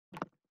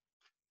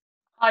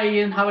Hi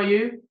Ian, how are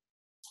you?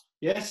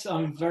 Yes,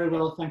 I'm very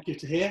well, thank you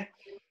to hear.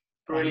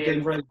 I'm doing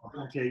Brilliant. very well,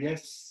 thank you.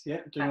 Yes, yeah,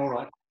 doing all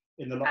right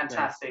in the lockdown.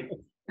 Fantastic.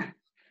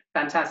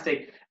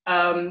 Fantastic.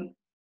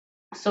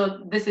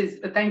 So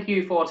thank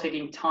you for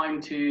taking time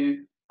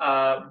to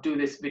do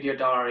this video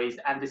diaries,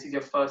 and this is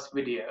your first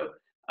video.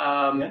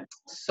 Yeah,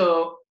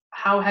 So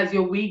how has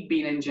your week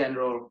been in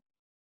general?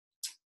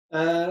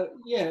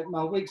 yeah,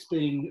 my week's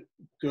been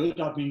good.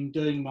 I've been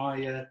doing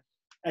my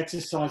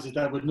exercises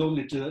that I would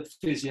normally do at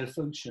physio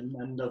function,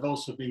 and I've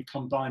also been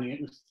combining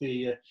it with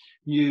the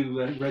new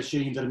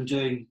regime that I'm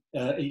doing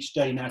each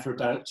day now for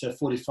about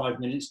 45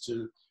 minutes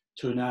to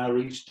an hour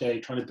each day,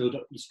 trying to build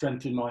up the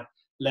strength in my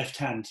left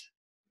hand.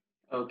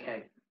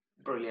 Okay,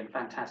 brilliant,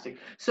 fantastic.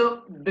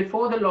 So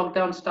before the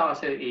lockdown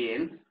started,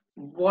 Ian,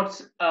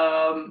 what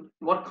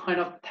kind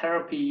of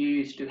therapy you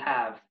used to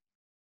have?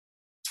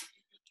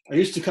 I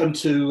used to come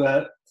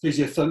to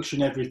physio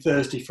function every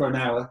Thursday for an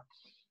hour,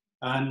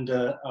 and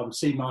I would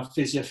see my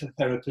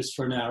physiotherapist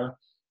for an hour,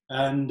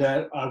 and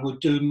I would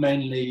do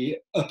mainly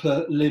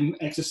upper limb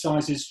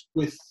exercises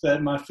with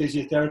my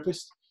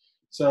physiotherapist.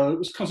 So it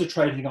was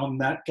concentrating on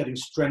that, getting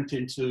strength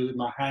into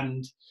my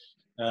hand,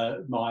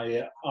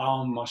 my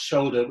arm, my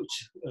shoulder,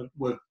 which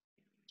were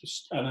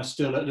and are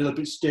still a little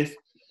bit stiff.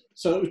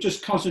 So it was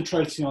just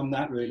concentrating on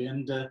that really,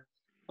 and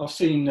I've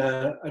seen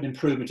an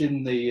improvement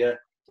in the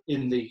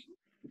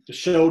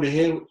shoulder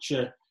here, which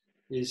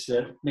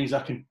means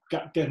I can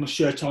get my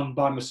shirt on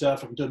by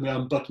myself. I can do my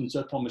own buttons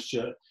up on my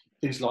shirt,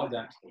 things like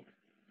that.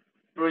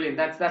 Brilliant.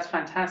 That's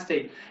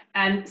fantastic.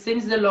 And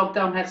since the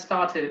lockdown has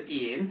started,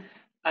 Ian,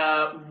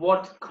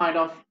 what kind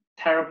of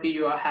therapy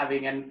you are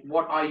having, and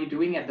what are you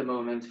doing at the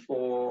moment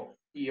for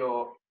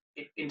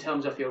in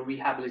terms of your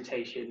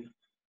rehabilitation?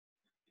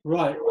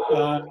 Right.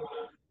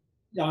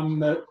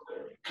 I'm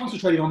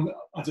concentrating on,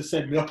 as I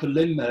said, my upper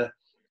limb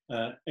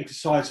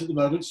exercise at the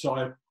moment. So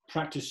I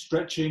practice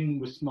stretching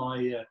with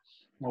my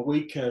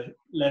weak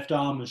left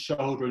arm and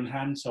shoulder and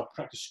hand. So I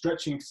practice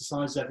stretching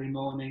exercise every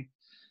morning,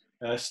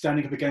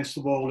 standing up against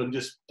the wall and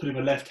just putting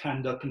my left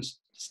hand up and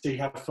see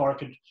how far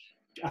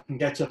I can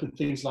get up and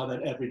things like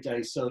that every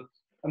day. So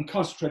I'm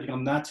concentrating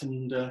on that,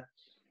 and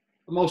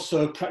I'm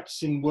also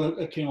practicing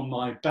working on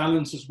my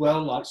balance as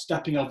well, like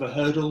stepping over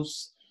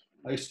hurdles.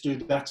 I used to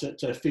do that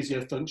at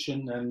physio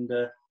function, and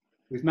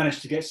we've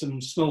managed to get some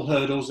small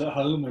hurdles at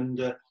home,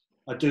 and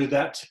I do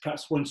that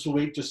perhaps once a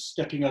week, just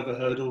stepping over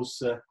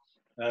hurdles,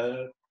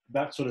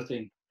 that sort of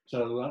thing.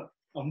 So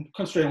I'm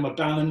concentrating on my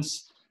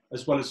balance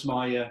as well as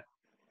my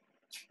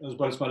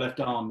left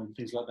arm and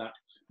things like that.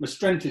 My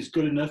strength is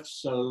good enough,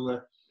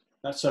 so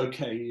that's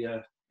okay.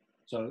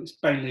 So it's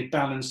mainly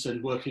balance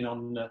and working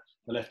on the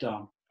left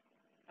arm.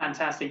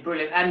 Fantastic,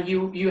 brilliant. And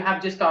you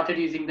have just started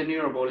using the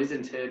Neuroball,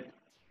 isn't it?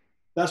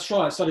 That's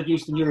right. I started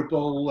using the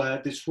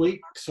Neuroball this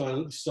week,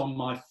 so this is on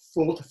my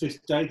fourth or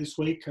fifth day this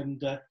week,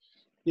 and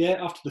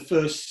yeah, after the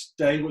first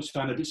day, which I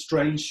found a bit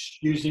strange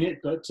using it,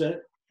 but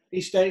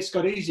each day it's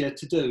got easier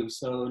to do.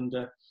 So,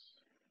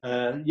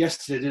 and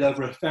yesterday I did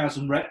over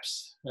 1,000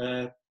 reps.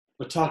 My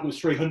target was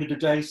 300 a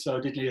day, so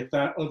I did nearly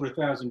over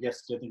 1,000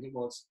 yesterday, I think it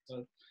was.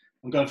 So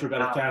I'm going for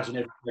about 1,000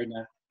 every day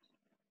now.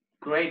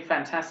 Great,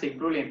 fantastic,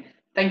 brilliant.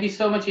 Thank you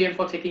so much, Ian,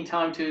 for taking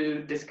time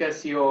to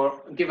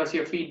give us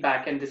your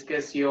feedback and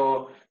discuss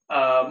your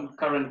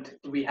current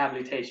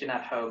rehabilitation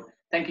at home.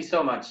 Thank you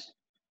so much.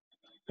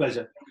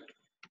 Pleasure.